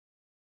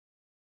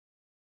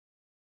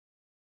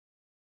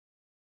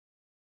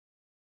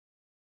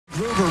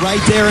Gruber right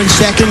there in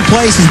second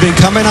place has been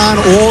coming on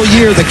all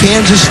year. The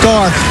Kansas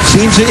Star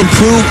seems to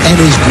improve and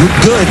is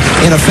good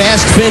in a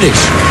fast finish.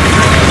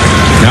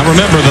 Now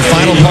remember, the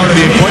final part of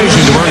the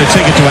equation to earn a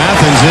ticket to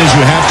Athens is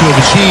you have to have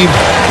achieved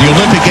the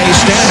Olympic A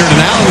standard, and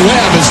Alan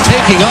Webb is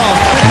taking off,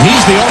 and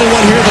he's the only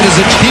one here that has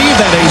achieved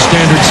that A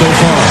standard so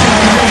far.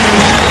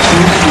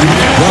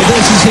 Well,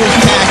 this is his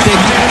tactic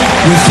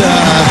with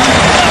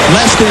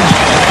less than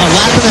a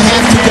lap and a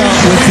half to go,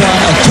 with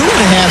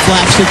 2.5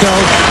 laps to go,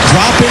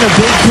 drop in a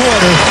big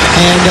quarter,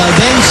 and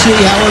then see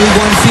how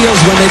everyone feels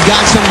when they've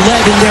got some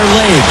lead in their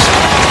legs.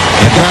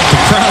 It got the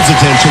crowd's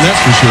attention,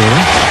 that's for sure.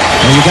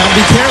 And you got to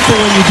be careful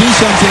when you do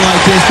something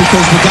like this,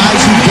 because the guys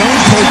who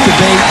don't take the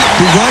bait,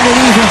 who run at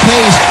even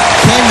pace,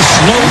 can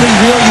slowly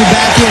reel you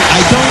back in.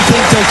 I don't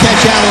think they'll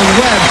catch Alan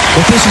Webb,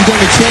 but this is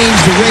going to change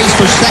the race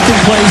for second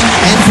place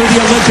and for the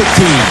Olympic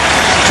team.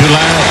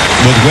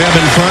 With Webb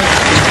in front,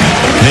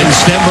 then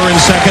Stember in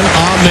second,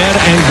 Ahmed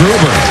and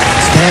Gruber.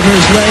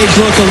 Stember's legs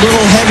look a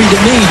little heavy to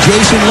me.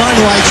 Jason Lund,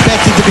 who I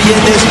expected to be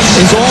in this,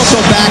 is also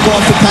back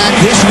off the pack.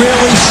 This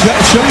really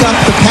shook up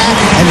the pack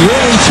and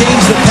really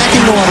changed the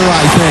pecking order,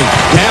 I think.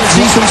 We'll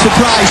see some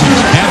surprises.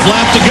 Half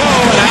lap to go,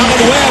 and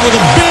Alan Webb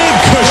with a big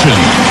cushion.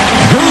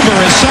 Gruber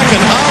is second,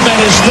 Ahmed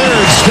is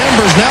third.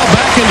 Stember's now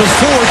back into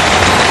fourth,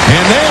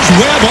 and there's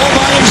Webb all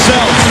by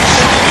himself.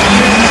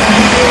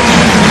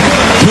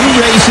 2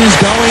 races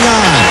going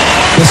on.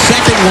 The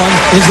second one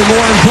is the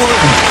more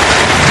important.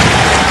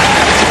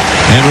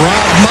 And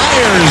Rob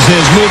Myers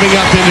is moving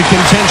up into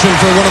contention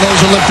for one of those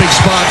Olympic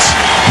spots.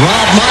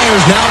 Rob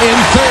Myers now in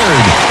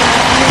third.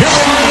 Here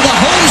they are to the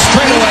home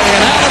straightaway,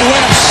 and Alan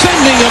Webb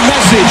sending a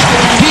message.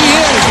 He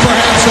is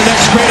perhaps the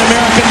next great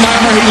American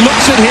miler. He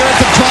looks it here at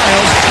the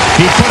trials.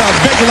 He put a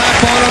big lap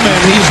on him,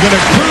 and he's going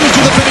to cruise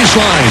to the finish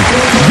line.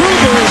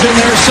 Gruber is in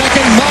there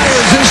second.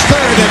 Myers is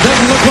third. It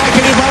doesn't look like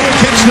anybody will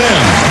catch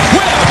them.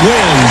 Webb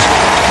wins.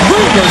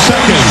 Gruber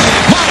second.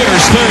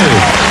 Myers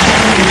third.